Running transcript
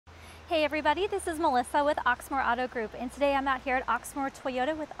Hey everybody, this is Melissa with Oxmoor Auto Group, and today I'm out here at Oxmoor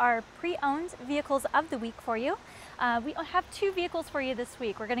Toyota with our pre-owned vehicles of the week for you. We have two vehicles for you this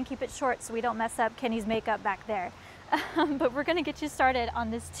week. We're going to keep it short so we don't mess up Kenny's makeup back there. But we're going to get you started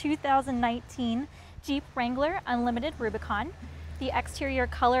on this 2019 Jeep Wrangler Unlimited Rubicon. The exterior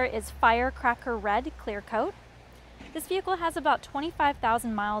color is Firecracker Red Clear Coat. This vehicle has about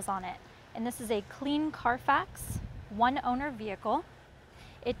 25,000 miles on it, and this is a clean Carfax, one owner vehicle.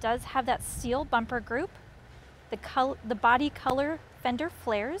 It does have that steel bumper group, the body color fender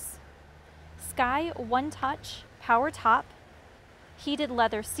flares, Sky One Touch power top, heated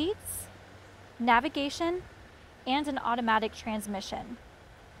leather seats, navigation, and an automatic transmission.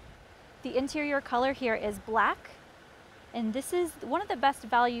 The interior color here is black, and this is one of the best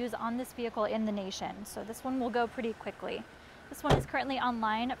values on this vehicle in the nation, so this one will go pretty quickly. This one is currently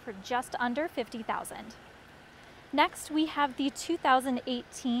online for just under $50,000. Next, we have the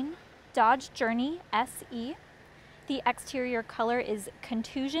 2018 Dodge Journey SE. The exterior color is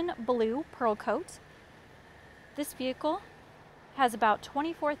Contusion Blue Pearl Coat. This vehicle has about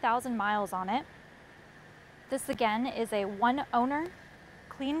 24,000 miles on it. This again is a one owner,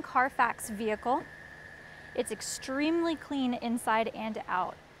 clean Carfax vehicle. It's extremely clean inside and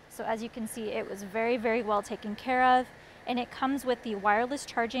out. So as you can see, it was very, very well taken care of, and it comes with the wireless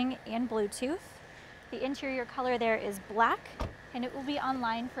charging and Bluetooth. The interior color there is black, and it will be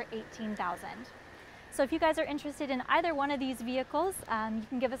online for $18,000. So if you guys are interested in either one of these vehicles, you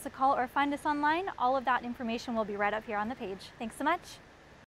can give us a call or find us online. All of that information will be right up here on the page. Thanks so much.